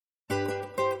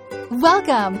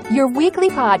Welcome, your weekly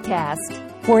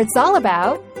podcast, where it's all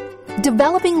about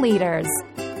developing leaders,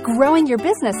 growing your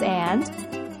business, and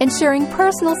ensuring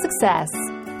personal success.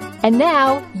 And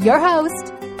now, your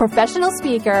host, professional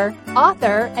speaker,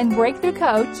 author, and breakthrough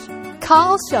coach,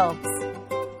 Carl Schultz.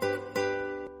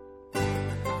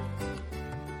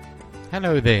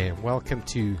 Hello there. Welcome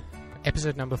to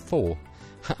episode number 4.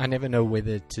 I never know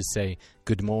whether to say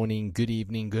good morning, good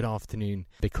evening, good afternoon,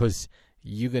 because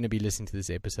you're going to be listening to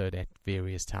this episode at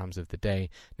various times of the day.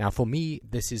 Now, for me,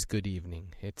 this is good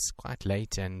evening. It's quite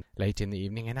late in the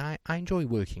evening, and I enjoy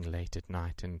working late at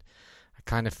night, and I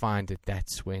kind of find that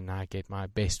that's when I get my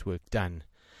best work done.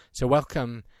 So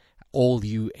welcome, all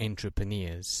you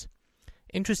entrepreneurs.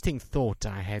 Interesting thought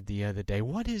I had the other day.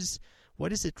 What does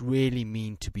it really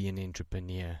mean to be an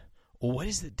entrepreneur? Or what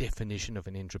is the definition of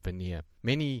an entrepreneur?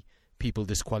 Many people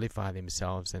disqualify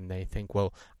themselves and they think,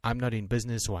 well, I'm not in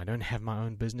business, or I don't have my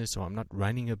own business, or I'm not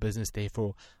running a business,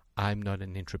 therefore I'm not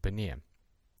an entrepreneur.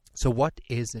 So what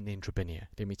is an entrepreneur?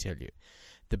 Let me tell you.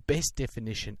 The best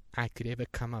definition I could ever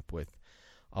come up with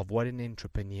of what an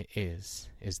entrepreneur is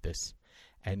this.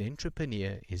 An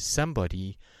entrepreneur is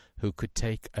somebody who could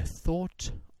take a thought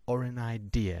or an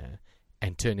idea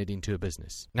and turn it into a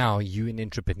business. Now, are you an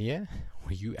entrepreneur?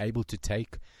 Were you able to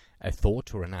take a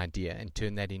thought or an idea and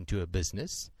turn that into a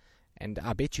business? And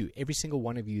I bet you every single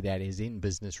one of you that is in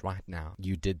business right now,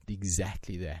 you did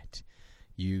exactly that.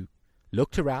 You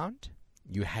looked around,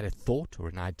 you had a thought or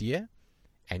an idea,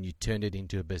 and you turned it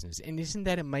into a business. And isn't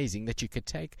that amazing that you could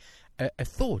take a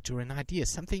thought or an idea,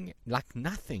 something like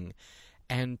nothing,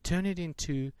 and turn it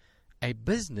into a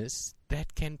business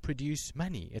that can produce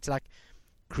money? It's like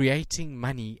creating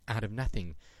money out of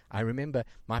nothing. I remember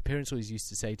my parents always used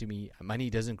to say to me, money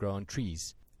doesn't grow on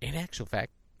trees. In actual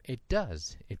fact, it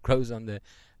does. It grows on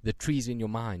the trees in your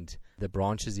mind, the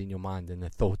branches in your mind, and the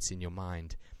thoughts in your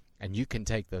mind. And you can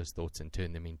take those thoughts and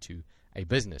turn them into a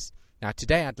business. Now,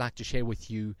 today I'd like to share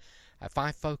with you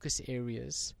 5 focus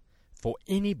areas for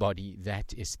anybody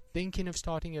that is thinking of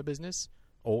starting a business,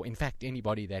 or in fact,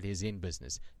 anybody that is in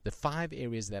business. The 5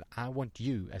 areas that I want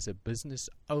you as a business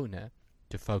owner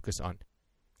to focus on.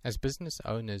 As business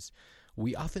owners,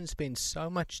 we often spend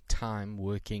so much time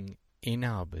working in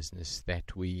our business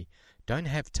that we don't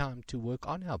have time to work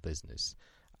on our business.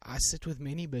 I sit with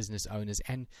many business owners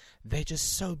and they're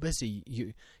just so busy.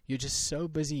 You're just so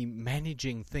busy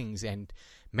managing things and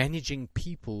managing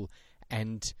people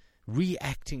and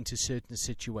reacting to certain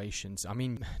situations. I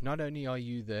mean, not only are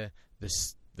you the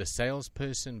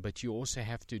salesperson, but you also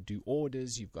have to do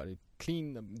orders. You've got to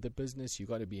clean the business. You've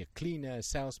got to be a cleaner, a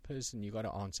salesperson. You've got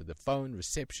to answer the phone,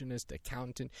 receptionist,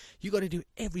 accountant. You've got to do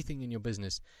everything in your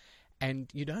business. And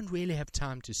you don't really have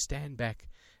time to stand back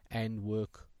and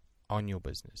work on your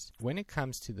business. When it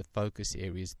comes to the focus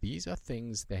areas, these are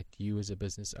things that you as a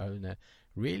business owner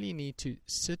really need to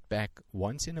sit back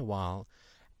once in a while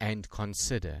and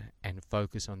consider and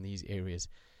focus on these areas.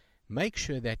 Make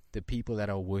sure that the people that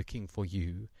are working for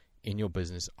you in your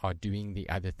business are doing the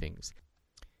other things.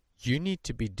 You need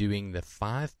to be doing the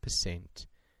 5%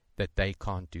 that they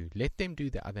can't do. Let them do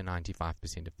the other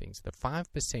 95% of things. The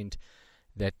 5%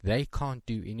 that they can't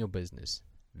do in your business,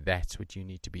 that's what you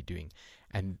need to be doing.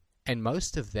 And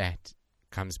most of that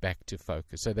comes back to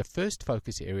focus. So the first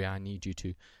focus area I need you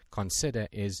to consider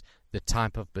is the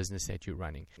type of business that you're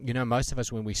running. You know, most of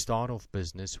us, when we start off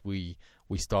business, we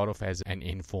start off as an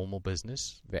informal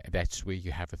business. That's where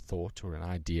you have a thought or an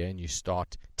idea and you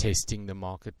start testing the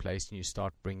marketplace and you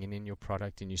start bringing in your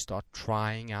product and you start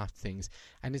trying out things.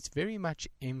 And it's very much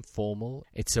informal.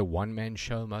 It's a one-man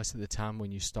show most of the time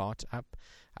when you start up.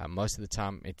 Most of the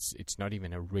time, it's not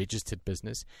even a registered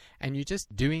business, and you're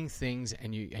just doing things,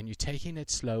 and you're taking it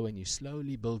slow, and you're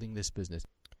slowly building this business.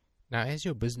 Now, as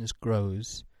your business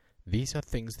grows, these are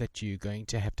things that you're going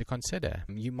to have to consider.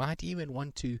 You might even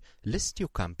want to list your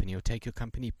company or take your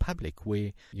company public,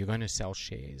 where you're going to sell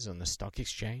shares on the stock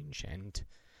exchange, and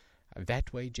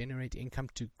that way generate income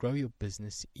to grow your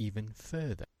business even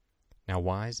further. Now,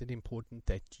 why is it important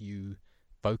that you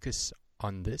focus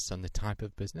on this, on the type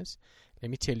of business? Let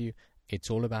me tell you,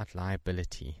 it's all about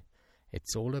liability.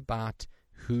 It's all about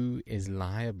who is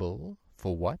liable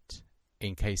for what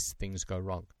in case things go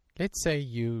wrong. Let's say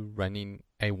you're running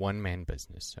a one-man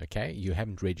business, okay? You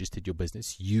haven't registered your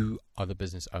business. You are the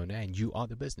business owner and you are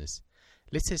the business.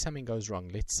 Let's say something goes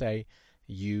wrong. Let's say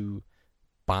you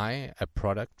buy a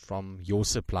product from your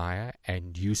supplier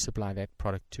and you supply that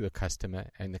product to a customer,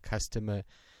 and the customer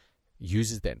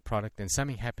uses that product and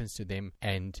something happens to them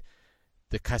and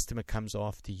the customer comes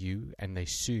after you and they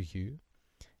sue you.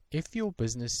 If your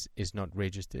business is not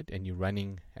registered and you're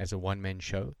running as a one-man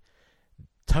show,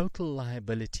 Total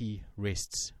liability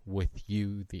rests with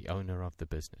you, the owner of the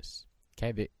business.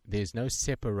 Okay, there's no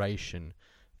separation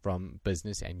from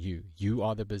business and you. You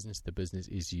are the business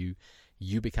is you.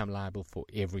 You become liable for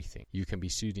everything. You can be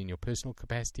sued in your personal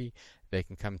capacity. They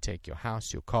can come take your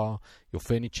house, your car, your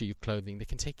furniture, your clothing. They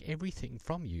can take everything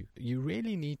from you. You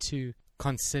really need to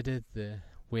consider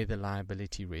where the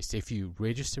liability rests. If you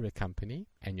register a company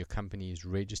and your company is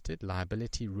registered,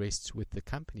 liability rests with the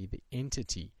company, the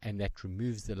entity, and that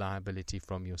removes the liability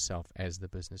from yourself as the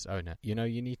business owner. You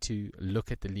need to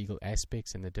look at the legal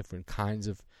aspects and the different kinds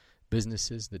of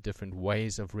businesses, the different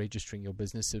ways of registering your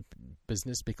business,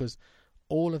 because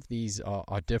all of these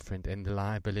are different, and the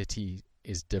liability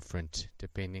is different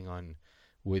depending on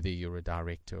whether you're a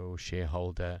director or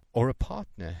shareholder or a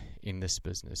partner in this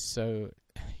business. So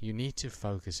you need to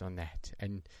focus on that,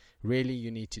 and really you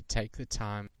need to take the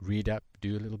time, read up,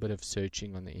 do a little bit of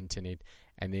searching on the internet,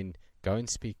 and then go and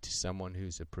speak to someone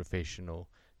who's a professional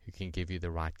who can give you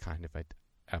the right kind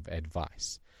of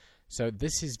advice. So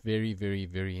this is very, very,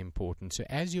 very important. So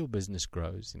as your business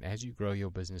grows and as you grow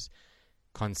your business,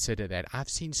 consider that. I've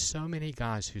seen so many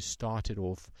guys who started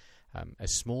off a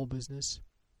small business,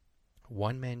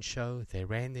 one-man show. They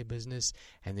ran their business,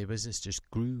 and their business just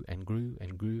grew and grew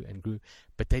and grew and grew.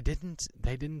 But they didn't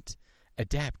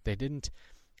adapt. They didn't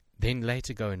then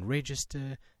later go and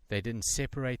register. They didn't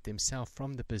separate themselves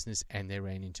from the business, and they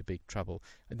ran into big trouble.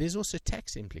 There's also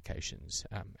tax implications,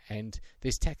 and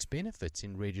there's tax benefits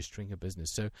in registering a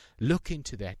business. So look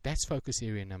into that. That's focus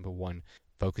area number 1.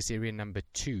 Focus area number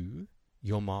 2,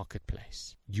 your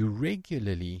marketplace. You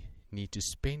regularly need to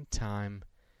spend time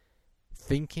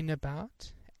thinking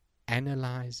about,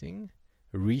 analyzing,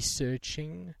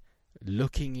 researching,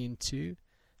 looking into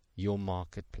your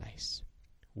marketplace.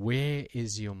 Where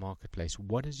is your marketplace?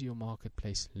 What does your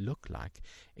marketplace look like?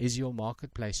 Is your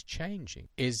marketplace changing?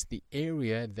 Is the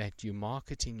area that you're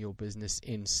marketing your business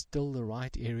in still the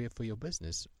right area for your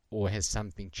business, or has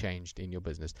something changed in your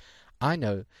business? I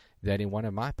know that in one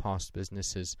of my past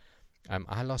businesses,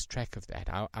 I lost track of that.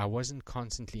 I wasn't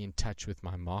constantly in touch with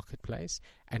my marketplace,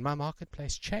 and my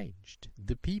marketplace changed.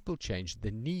 The people changed. The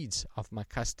needs of my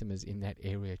customers in that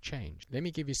area changed. Let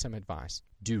me give you some advice.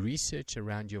 Do research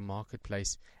around your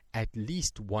marketplace at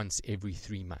least once every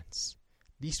 3 months.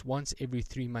 At least once every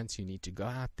 3 months, you need to go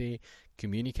out there,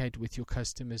 communicate with your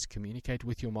customers, communicate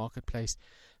with your marketplace,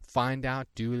 find out,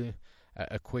 do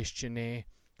a questionnaire,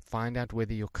 find out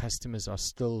whether your customers are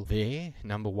still there,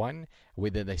 number 1,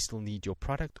 whether they still need your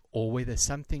product, or whether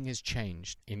something has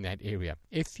changed in that area.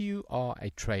 If you are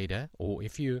a trader, or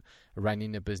if you're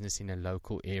running a business in a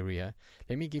local area,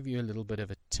 let me give you a little bit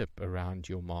of a tip around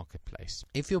your marketplace.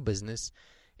 If your business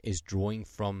is drawing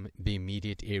from the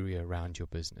immediate area around your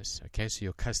business, okay, so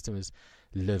your customers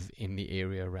live in the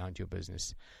area around your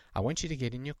business, I want you to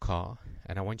get in your car,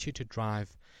 and I want you to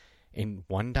drive in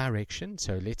one direction.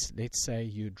 So let's say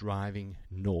you're driving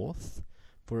north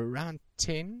for around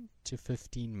 10 to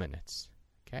 15 minutes.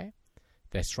 Okay,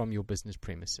 that's from your business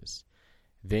premises.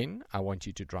 Then I want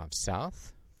you to drive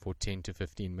south for 10 to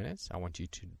 15 minutes. I want you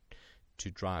to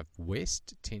drive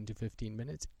west 10 to 15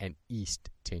 minutes and east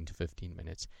 10 to 15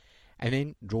 minutes, and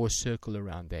then draw a circle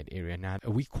around that area. Now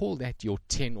we call that your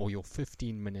 10 or your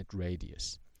 15-minute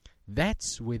radius.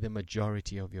 That's where the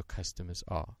majority of your customers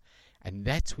are. And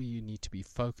that's where you need to be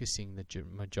focusing the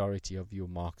majority of your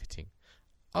marketing.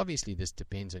 Obviously, this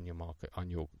depends on your market,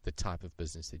 the type of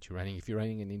business that you're running. If you're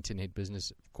running an internet business,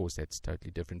 of course, that's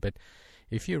totally different. But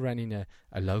if you're running a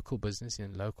local business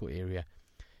in a local area,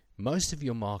 most of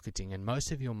your marketing and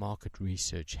most of your market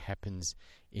research happens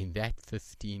in that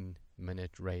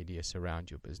 15-minute radius around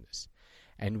your business.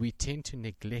 And we tend to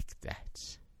neglect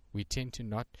that. We tend to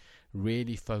not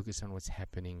really focus on what's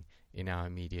happening in our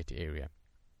immediate area.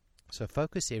 So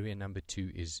focus area number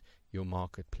 2 is your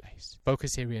marketplace.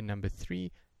 Focus area number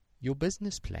 3, your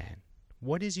business plan.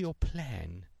 What is your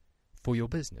plan for your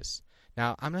business?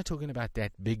 Now, I'm not talking about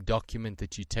that big document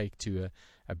that you take to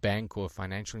a bank or a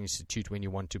financial institute when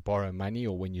you want to borrow money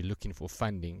or when you're looking for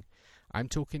funding. I'm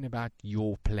talking about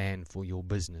your plan for your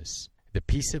business. The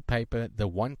piece of paper, the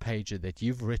one-pager that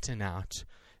you've written out,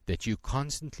 that you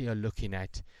constantly are looking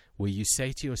at, where you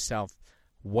say to yourself,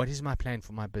 what is my plan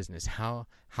for my business? How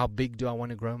big do I want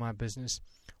to grow my business?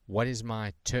 What is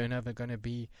my turnover going to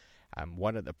be?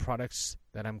 What are the products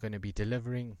that I'm going to be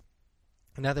delivering?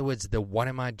 In other words, the what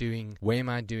am I doing, where am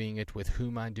I doing it, with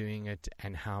whom am I doing it,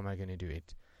 and how am I going to do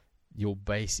it? Your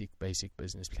basic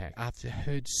business plan. I've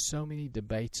heard so many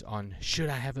debates on, should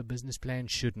I have a business plan?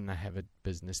 Shouldn't I have a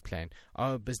business plan?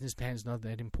 Oh, a business plan is not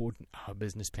that important. Oh, a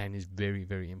business plan is very,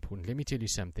 very important. Let me tell you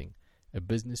something. A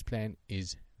business plan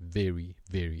is very,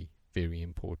 very, very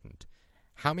important.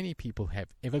 How many people have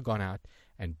ever gone out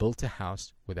and built a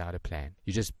house without a plan?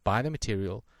 You just buy the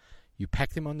material, you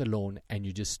pack them on the lawn, and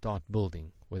you just start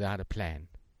building without a plan.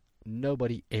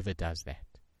 Nobody ever does that.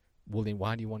 Well, then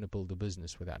why do you want to build a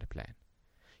business without a plan?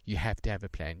 You have to have a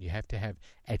plan. You have to have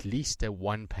at least a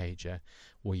one-pager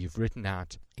where you've written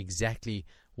out exactly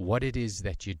what it is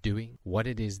that you're doing, what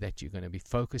it is that you're going to be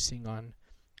focusing on.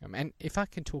 And if I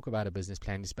can talk about a business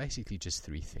plan, it's basically just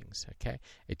three things, okay?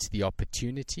 It's the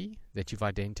opportunity that you've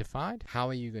identified. How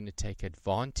are you going to take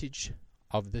advantage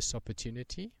of this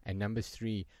opportunity? And number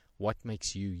three, what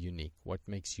makes you unique? What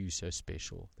makes you so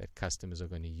special that customers are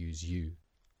going to use you?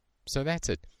 So that's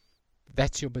it.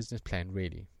 That's your business plan,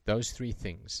 really. Those three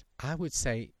things. I would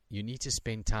say you need to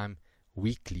spend time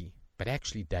weekly, but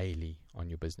actually daily, on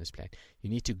your business plan. You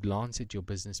need to glance at your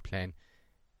business plan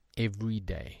every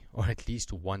day, or at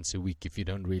least once a week if you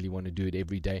don't really want to do it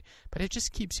every day. But it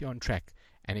just keeps you on track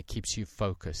and it keeps you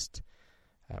focused.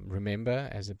 Remember,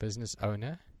 as a business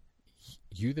owner,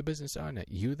 you the business owner,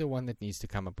 you're the one that needs to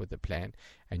come up with a plan,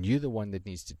 and you're the one that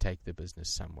needs to take the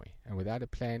business somewhere. And without a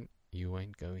plan, you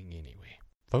ain't going anywhere.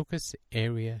 Focus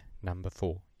area number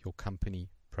 4, your company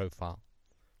profile.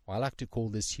 Well, I like to call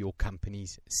this your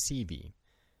company's CV.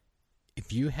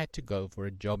 If you had to go for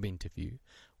a job interview,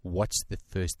 what's the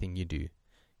first thing you do?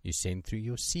 You send through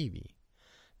your CV.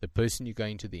 The person you're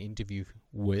going to the interview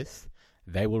with,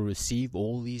 they will receive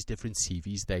all these different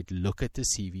CVs. They'd look at the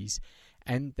CVs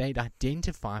and they'd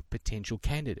identify potential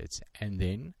candidates. And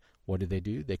then what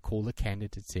do? They call the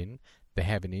candidates in. They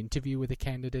have an interview with the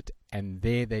candidate, and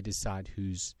there they decide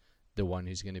who's the one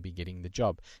who's going to be getting the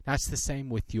job. Now, it's the same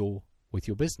with your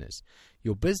business.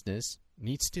 Your business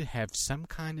needs to have some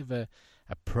kind of a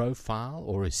profile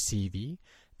or a CV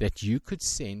that you could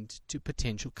send to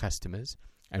potential customers.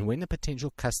 And when the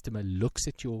potential customer looks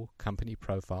at your company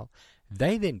profile,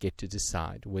 they then get to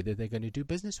decide whether they're going to do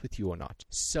business with you or not.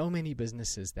 So many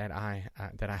businesses that I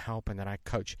help and that I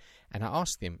coach, and I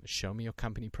ask them, show me your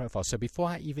company profile. So before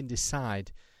I even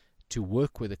decide to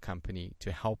work with a company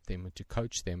to help them or to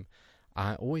coach them,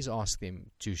 I always ask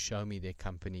them to show me their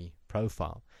company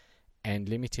profile. And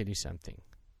let me tell you something.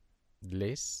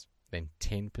 Less than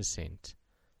 10%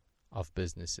 of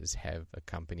businesses have a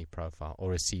company profile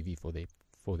or a CV for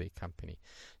their company.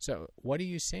 So what do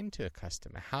you send to a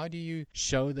customer? How do you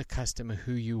show the customer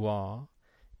who you are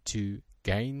to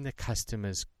gain the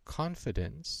customer's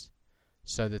confidence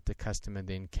so that the customer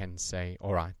then can say,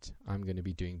 all right, I'm going to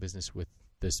be doing business with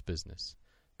this business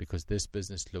because this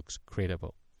business looks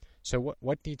credible. So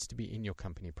what needs to be in your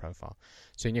company profile?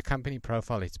 So in your company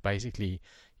profile, it's basically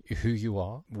who you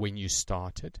are when you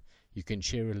started. You can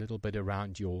share a little bit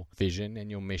around your vision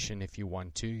and your mission if you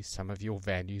want to, some of your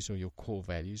values or your core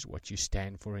values, what you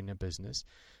stand for in a business.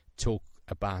 Talk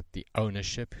about the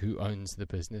ownership, who owns the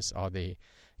business. Are there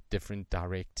different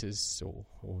directors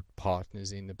or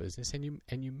partners in the business?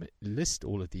 And you list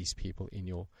all of these people in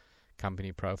your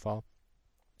company profile.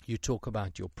 You talk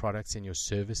about your products and your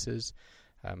services,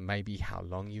 maybe how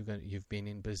long you've been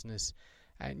in business,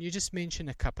 and you just mention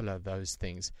a couple of those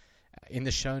things. In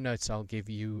the show notes, I'll give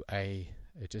you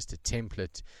just a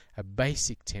template, a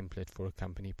basic template for a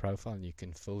company profile, and you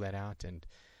can fill that out. And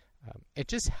it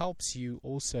just helps you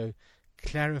also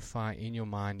clarify in your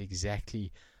mind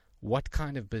exactly what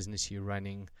kind of business you're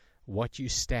running, what you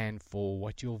stand for,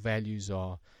 what your values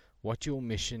are, what your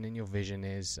mission and your vision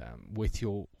is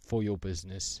for your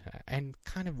business, and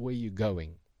kind of where you're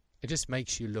going. It just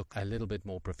makes you look a little bit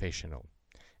more professional.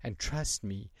 And trust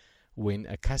me, when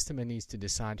a customer needs to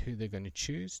decide who they're going to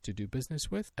choose to do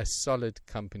business with, a solid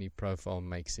company profile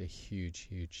makes a huge,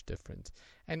 huge difference.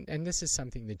 And this is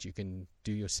something that you can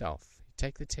do yourself.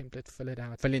 Take the template, fill it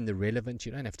out, fill in the relevant.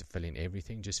 You don't have to fill in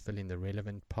everything, just fill in the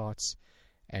relevant parts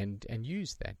and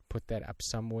use that. Put that up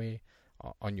somewhere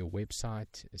on your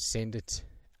website. Send it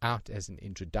out as an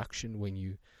introduction when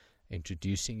you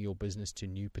introducing your business to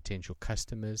new potential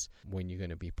customers, when you're going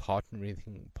to be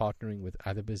partnering with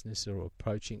other businesses or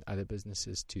approaching other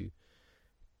businesses to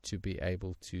be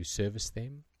able to service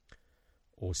them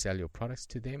or sell your products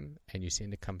to them, and you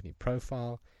send a company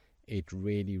profile. It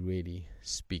really, really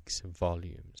speaks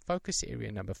volumes. Focus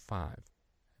area number 5.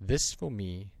 This for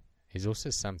me is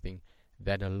also something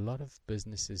that a lot of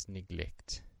businesses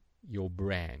neglect. Your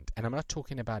brand. And I'm not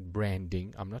talking about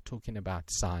branding, I'm not talking about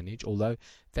signage, although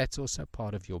that's also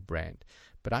part of your brand,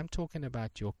 but I'm talking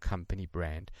about your company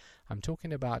brand. I'm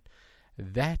talking about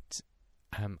that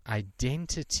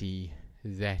identity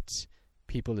that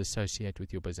people associate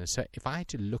with your business. So if I had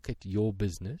to look at your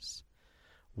business,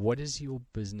 what does your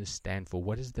business stand for?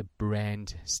 What does the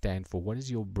brand stand for? What does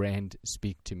your brand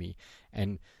speak to me?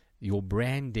 And your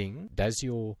branding, does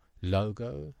your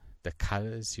logo, the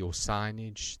colors, your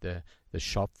signage, the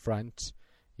shop front,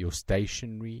 your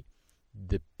stationery,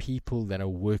 the people that are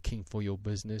working for your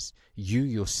business, you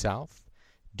yourself,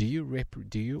 do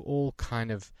you all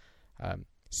kind of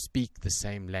speak the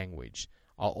same language?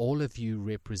 Are all of you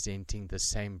representing the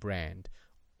same brand,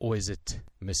 or is it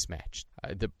mismatched?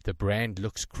 The brand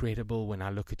looks credible when I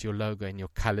look at your logo and your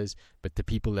colors, but the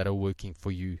people that are working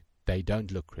for you, they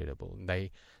don't look credible.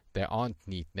 They aren't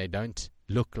neat. They don't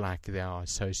look like they are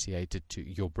associated to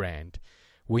your brand.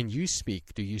 When you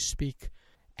speak, do you speak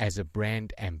as a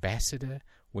brand ambassador?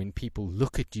 When people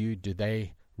look at you, do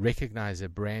they recognize a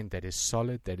brand that is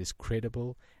solid, that is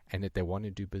credible, and that they want to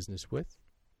do business with?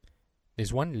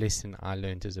 There's one lesson I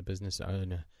learned as a business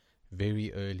owner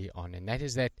very early on, and that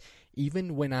is that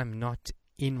even when I'm not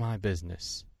in my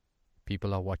business,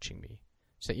 people are watching me.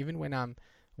 So even when I'm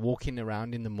walking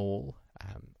around in the mall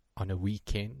on a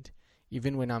weekend,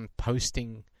 even when I'm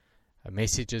posting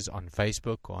messages on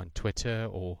Facebook or on Twitter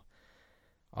or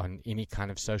on any kind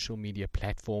of social media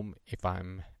platform, if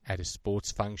I'm at a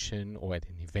sports function or at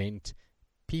an event,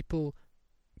 people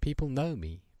know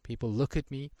me. People look at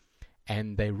me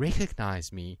and they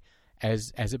recognize me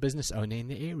as a business owner in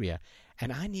the area.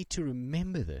 And I need to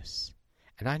remember this.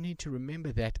 And I need to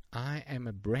remember that I am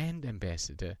a brand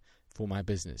ambassador for my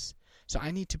business. So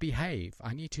I need to behave.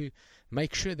 I need to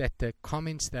make sure that the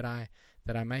comments that I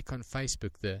make on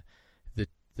Facebook,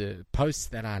 the posts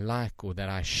that I like or that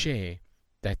I share,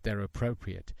 that they're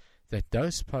appropriate. That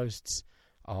those posts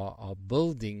are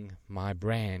building my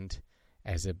brand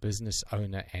as a business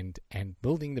owner and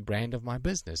building the brand of my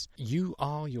business. You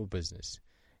are your business.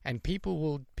 And people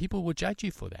will judge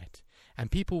you for that.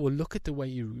 And people will look at the way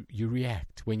you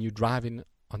react when you drive in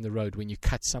on the road, when you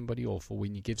cut somebody off, or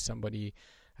when you give somebody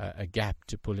a gap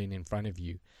to pull in front of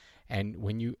you. And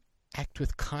when you act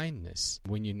with kindness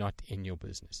when you're not in your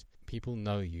business. People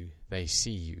know you, they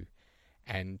see you.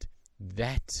 And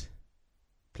that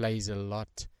plays a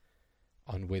lot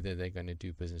on whether they're going to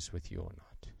do business with you or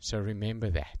not. So remember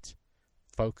that.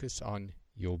 Focus on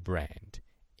your brand.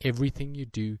 Everything you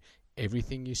do,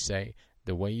 everything you say,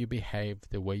 the way you behave,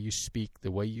 the way you speak,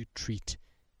 the way you treat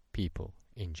people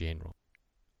in general.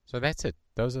 So that's it.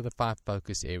 Those are the 5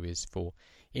 focus areas for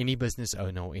any business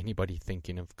owner or anybody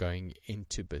thinking of going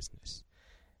into business.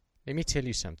 Let me tell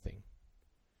you something.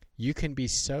 You can be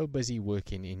so busy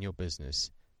working in your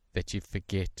business that you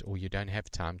forget or you don't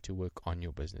have time to work on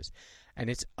your business. And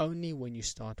it's only when you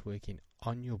start working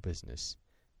on your business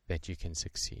that you can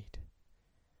succeed.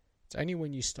 It's only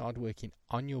when you start working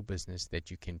on your business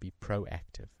that you can be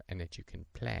proactive and that you can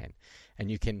plan and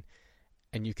you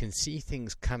can see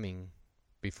things coming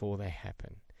before they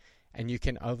happen. And you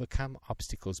can overcome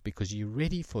obstacles because you're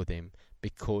ready for them,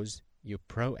 because you're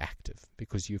proactive,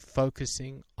 because you're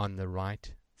focusing on the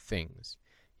right things.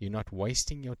 You're not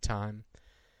wasting your time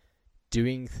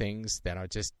doing things that are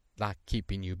just like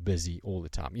keeping you busy all the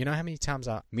time. You know how many times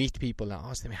I meet people and I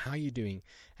ask them, how are you doing?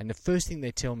 And the first thing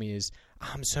they tell me is,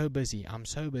 I'm so busy, I'm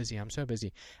so busy, I'm so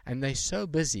busy. And they're so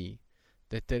busy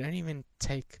that they don't even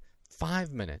take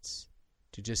 5 minutes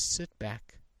to just sit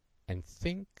back and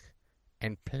think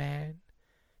and plan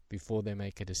before they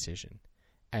make a decision.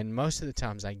 And most of the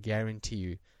times, I guarantee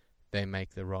you, they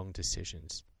make the wrong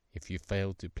decisions. If you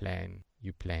fail to plan,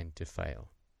 you plan to fail.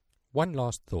 One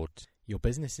last thought. Your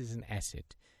business is an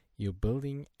asset. You're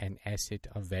building an asset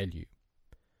of value.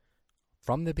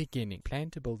 From the beginning, plan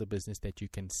to build a business that you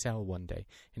can sell one day.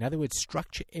 In other words,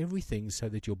 structure everything so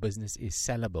that your business is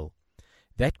sellable.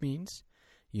 That means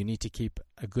you need to keep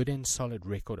a good and solid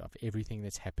record of everything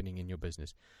that's happening in your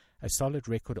business. A solid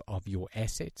record of your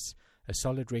assets, a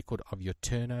solid record of your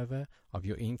turnover, of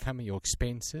your income and your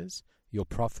expenses, your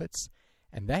profits.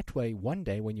 And that way, one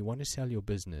day when you want to sell your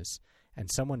business and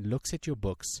someone looks at your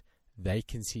books, they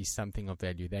can see something of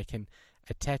value. They can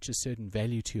attach a certain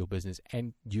value to your business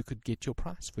and you could get your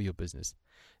price for your business.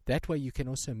 That way you can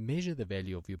also measure the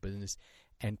value of your business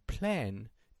and plan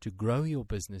to grow your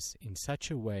business in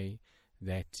such a way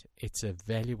that it's a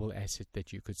valuable asset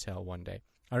that you could sell one day.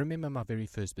 I remember my very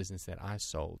first business that I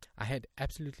sold. I had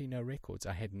absolutely no records.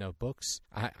 I had no books.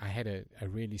 I had a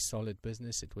really solid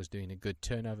business. It was doing a good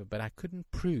turnover, but I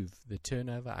couldn't prove the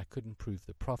turnover. I couldn't prove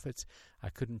the profits. I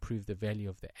couldn't prove the value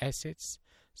of the assets.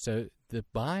 So the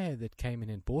buyer that came in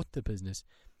and bought the business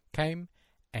came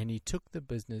and he took the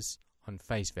business on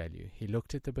face value. He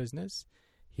looked at the business.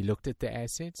 He looked at the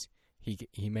assets.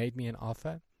 He made me an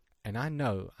offer. And I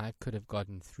know I could have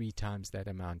gotten 3 times that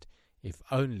amount if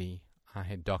only I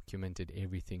had documented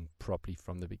everything properly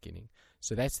from the beginning.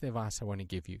 So that's the advice I want to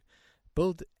give you.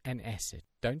 Build an asset.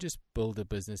 Don't just build a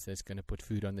business that's going to put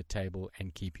food on the table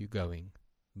and keep you going.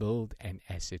 Build an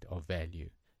asset of value.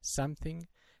 Something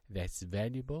that's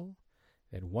valuable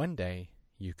that one day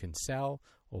you can sell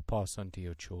or pass on to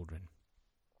your children.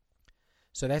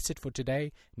 So that's it for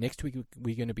today. Next week,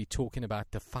 we're going to be talking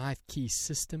about the 5 key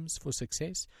systems for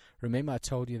success. Remember, I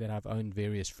told you that I've owned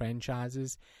various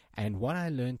franchises. And what I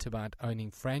learned about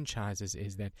owning franchises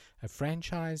is that a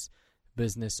franchise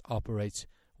business operates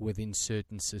within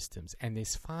certain systems. And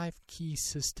there's 5 key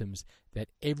systems that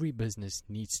every business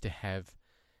needs to have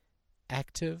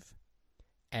active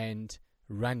and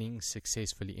running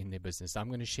successfully in their business. I'm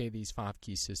going to share these 5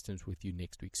 key systems with you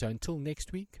next week. So until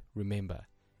next week, remember,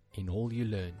 in all you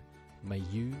learn, may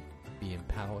you be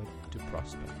empowered to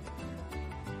prosper.